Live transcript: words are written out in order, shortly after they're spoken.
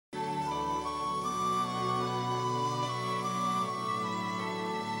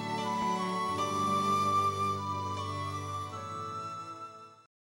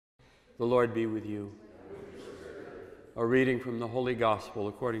The Lord be with you. A reading from the Holy Gospel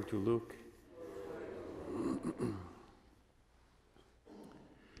according to Luke.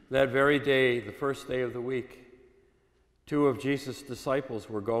 That very day, the first day of the week, 2 of Jesus' disciples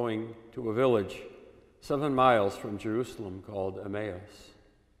were going to a village 7 miles from Jerusalem called Emmaus.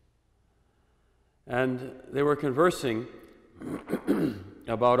 And they were conversing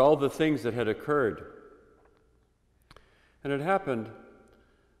about all the things that had occurred. And it happened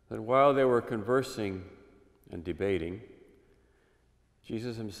that while they were conversing and debating,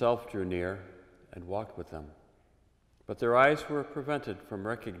 Jesus himself drew near and walked with them. But their eyes were prevented from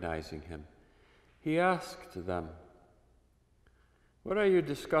recognizing him. He asked them, "What are you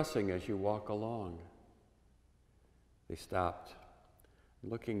discussing as you walk along?" They stopped,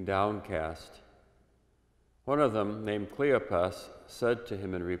 looking downcast. One of them, named Cleopas, said to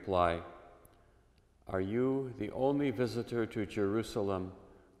him in reply, "Are you the only visitor to Jerusalem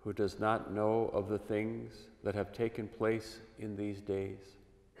who does not know of the things that have taken place in these days?"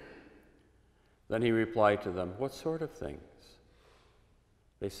 Then he replied to them, "What sort of things?"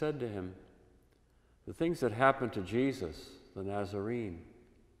 They said to him, "The things that happened to Jesus, the Nazarene,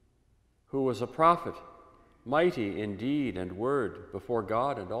 who was a prophet, mighty in deed and word before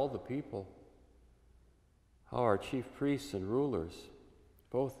God and all the people. How our chief priests and rulers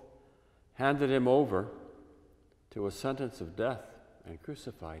both handed him over to a sentence of death and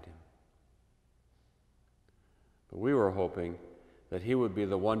crucified him. But we were hoping that he would be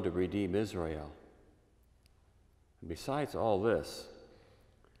the one to redeem Israel. And besides all this,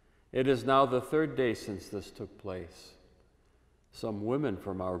 it is now the 3rd day since this took place. Some women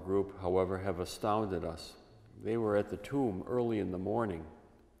from our group, however, have astounded us. They were at the tomb early in the morning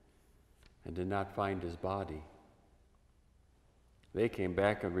and did not find his body. They came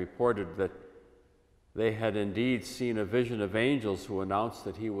back and reported that they had indeed seen a vision of angels who announced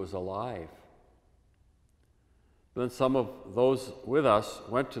that he was alive. Then some of those with us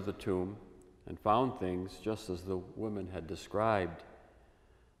went to the tomb and found things just as the women had described,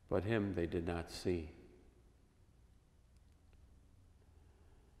 but him they did not see."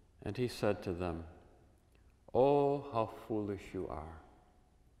 And he said to them, "Oh, how foolish you are!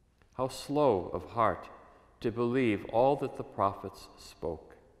 How slow of heart to believe all that the prophets spoke.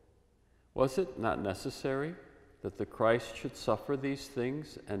 Was it not necessary that the Christ should suffer these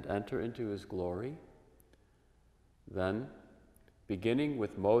things and enter into his glory?" Then, beginning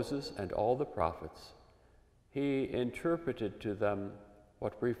with Moses and all the prophets, he interpreted to them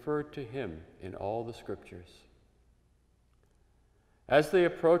what referred to him in all the scriptures. As they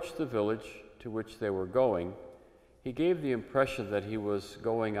approached the village to which they were going, he gave the impression that he was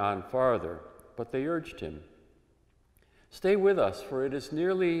going on farther, but they urged him, "Stay with us, for it is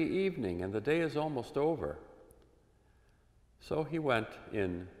nearly evening and the day is almost over." So he went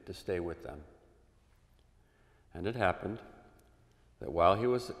in to stay with them. And it happened that while he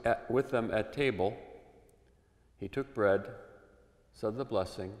was with them at table, he took bread, said the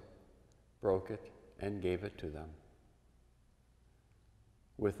blessing, broke it, and gave it to them.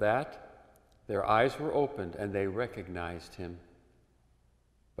 With that, their eyes were opened and they recognized him,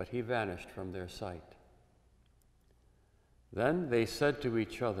 but he vanished from their sight. Then they said to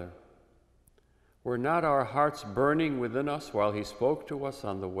each other, "Were not our hearts burning within us while he spoke to us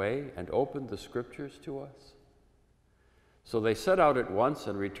on the way and opened the scriptures to us?" So they set out at once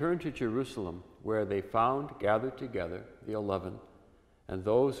and returned to Jerusalem, where they found gathered together the 11 and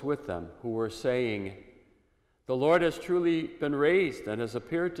those with them who were saying, "The Lord has truly been raised and has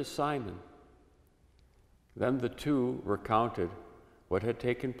appeared to Simon." Then the 2 recounted what had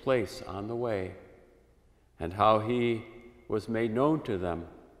taken place on the way and how he was made known to them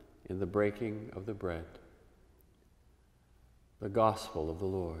in the breaking of the bread. The Gospel of the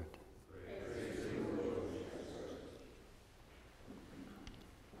Lord.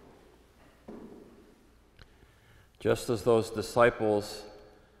 Just as those disciples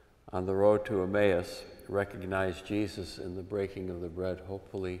on the road to Emmaus recognized Jesus in the breaking of the bread,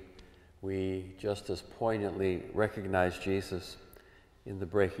 hopefully we just as poignantly recognize Jesus in the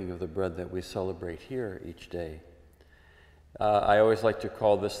breaking of the bread that we celebrate here each day. I always like to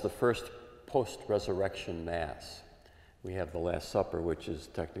call this the first post-resurrection Mass. We have the Last Supper, which is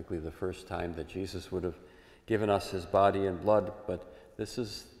technically the first time that Jesus would have given us his body and blood, but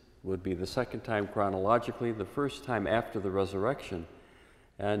this would be the second time chronologically, the first time after the resurrection.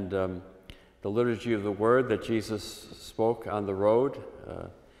 And the liturgy of the word that Jesus spoke on the road,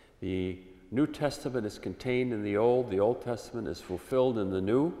 the New Testament is contained in the Old Testament is fulfilled in the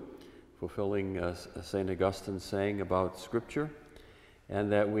New, fulfilling St. Augustine's saying about Scripture,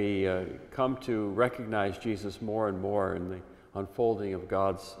 and that we come to recognize Jesus more and more in the unfolding of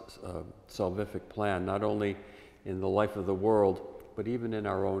God's salvific plan, not only in the life of the world, but even in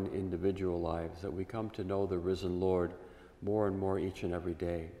our own individual lives, that we come to know the risen Lord more and more each and every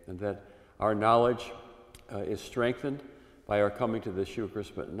day, and that our knowledge is strengthened by our coming to this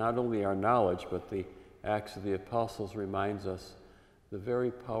Eucharist, but not only our knowledge, but the Acts of the Apostles reminds us the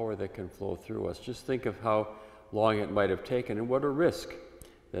very power that can flow through us. Just think of how long it might have taken and what a risk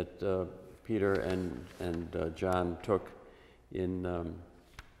that Peter and John took in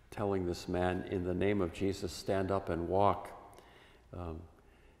telling this man, in the name of Jesus, stand up and walk.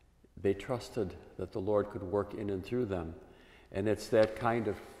 They trusted that the Lord could work in and through them. And it's that kind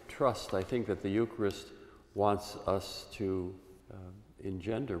of trust, I think, that the Eucharist wants us to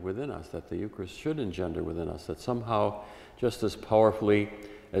engender within us, that the Eucharist should engender within us, that somehow, just as powerfully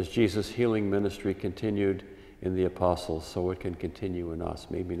as Jesus' healing ministry continued in the apostles, so it can continue in us.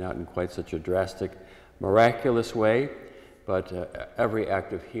 Maybe not in quite such a drastic, miraculous way, but every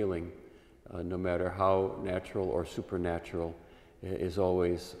act of healing, no matter how natural or supernatural, is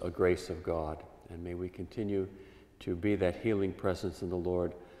always a grace of God. And may we continue to be that healing presence in the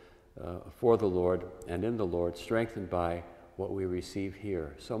Lord, for the Lord and in the Lord, strengthened by what we receive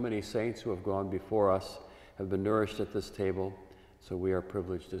here. So many saints who have gone before us have been nourished at this table, so we are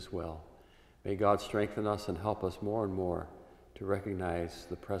privileged as well. May God strengthen us and help us more and more to recognize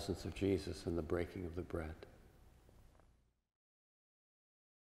the presence of Jesus in the breaking of the bread.